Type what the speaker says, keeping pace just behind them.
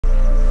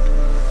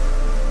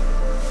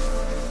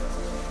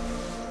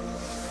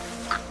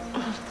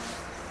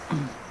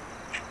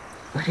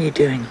What are you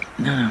doing?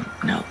 No.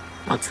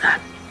 What's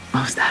that?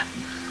 What was that?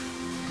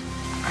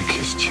 I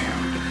kissed you.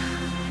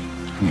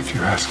 And if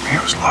you ask me,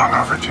 it was long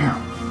overdue.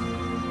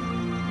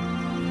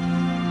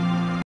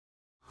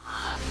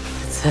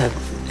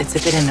 It's a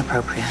bit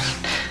inappropriate.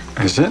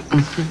 Is it?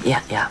 Mm-hmm.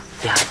 Yeah.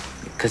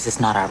 Because it's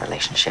not our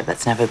relationship.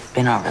 It's never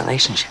been our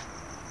relationship.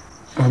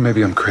 Well,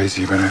 maybe I'm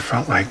crazy, but I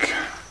felt like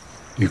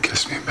you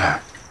kissed me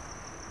back.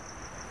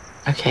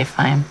 Okay,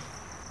 fine.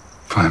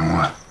 Fine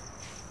what?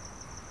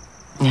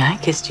 Yeah, I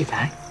kissed you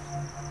back.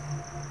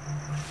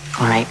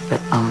 All right, but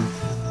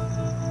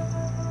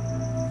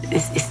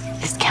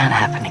this can't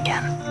happen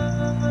again.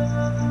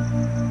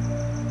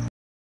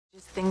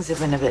 Just things have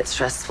been a bit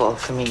stressful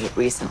for me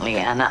recently,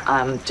 and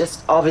I'm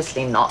just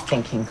obviously not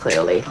thinking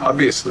clearly.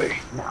 Obviously.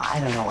 No, I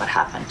don't know what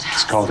happened.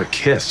 It's called a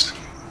kiss.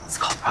 It's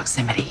called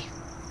proximity.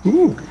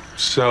 Ooh.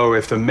 So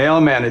if the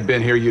mailman had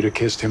been here, you'd have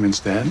kissed him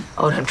instead?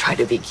 Oh, don't try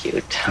to be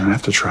cute. I don't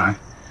have to try.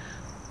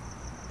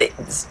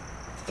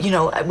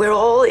 We're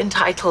all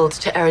entitled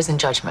to errors in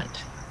judgment.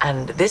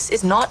 And this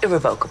is not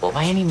irrevocable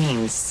by any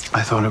means.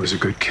 I thought it was a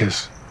good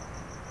kiss.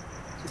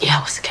 Yeah,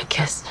 it was a good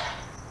kiss.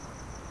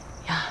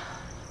 Yeah.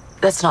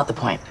 That's not the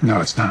point.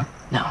 No, it's not.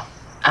 No.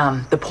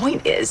 The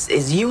point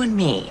is you and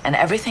me and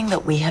everything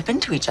that we have been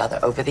to each other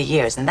over the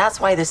years. And that's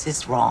why this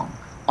is wrong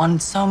on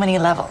so many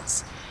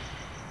levels.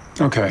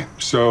 Okay,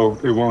 so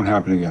it won't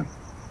happen again.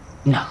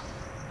 No.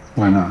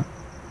 Why not?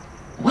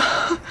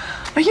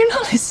 Are you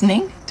not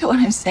listening to what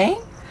I'm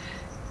saying?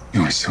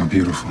 You are so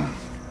beautiful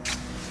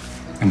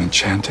and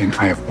enchanting.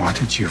 I have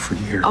wanted you for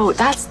years. Oh,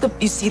 that's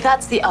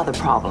the other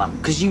problem.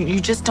 Because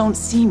you just don't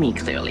see me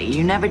clearly.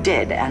 You never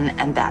did.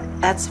 And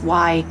that's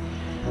why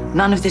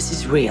none of this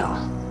is real.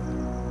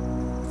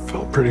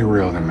 Felt pretty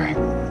real to me.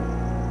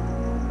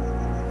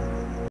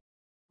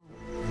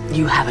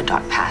 You have a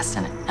dark past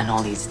and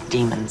all these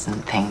demons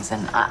and things,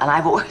 and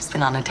I've always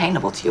been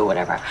unattainable to you or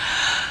whatever.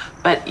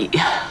 But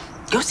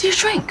go see a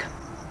shrink.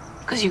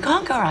 Because you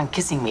can't go around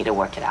kissing me to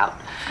work it out.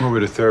 What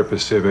would a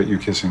therapist say about you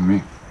kissing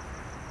me?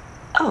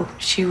 Oh,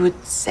 she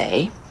would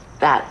say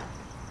that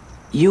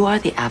you are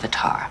the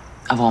avatar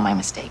of all my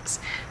mistakes.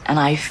 And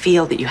I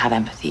feel that you have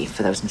empathy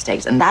for those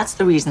mistakes. And that's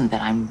the reason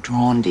that I'm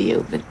drawn to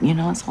you. But,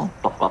 it's all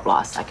blah, blah,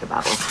 blah,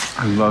 psychobabble.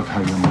 I love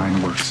how your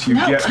mind works. You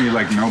get me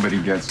like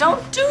nobody gets me.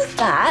 Don't do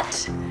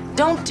that.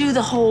 Don't do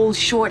the whole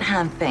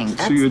shorthand thing.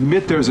 So you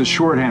admit there's a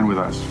shorthand with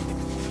us?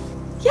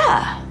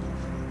 Yeah.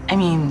 I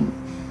mean,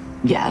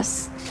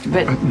 yes,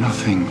 but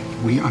nothing.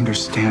 We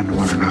understand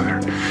one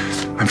another.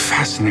 I'm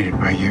fascinated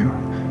by you.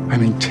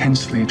 I'm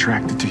intensely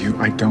attracted to you.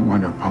 I don't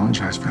want to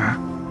apologize for that.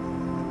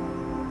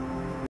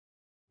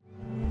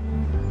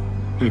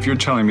 If you're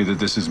telling me that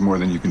this is more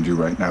than you can do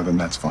right now, then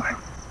that's fine.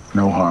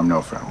 No harm,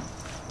 no foul.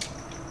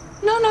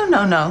 No.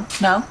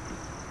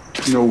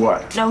 You know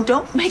what? No,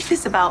 don't make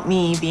this about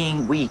me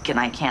being weak and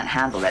I can't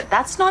handle it.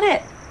 That's not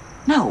it.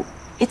 No,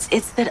 it's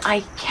that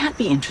I can't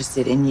be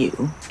interested in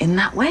you in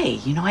that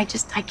way. I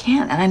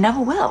can't, and I never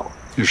will.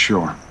 You're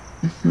sure?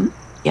 Mm-hmm.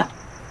 Yeah.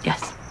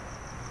 Yes.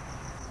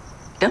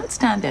 Don't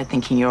stand there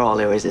thinking you're all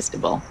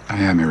irresistible. I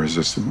am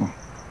irresistible.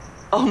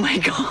 Oh my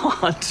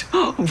God.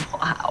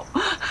 Wow.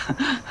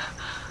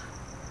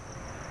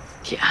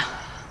 Yeah.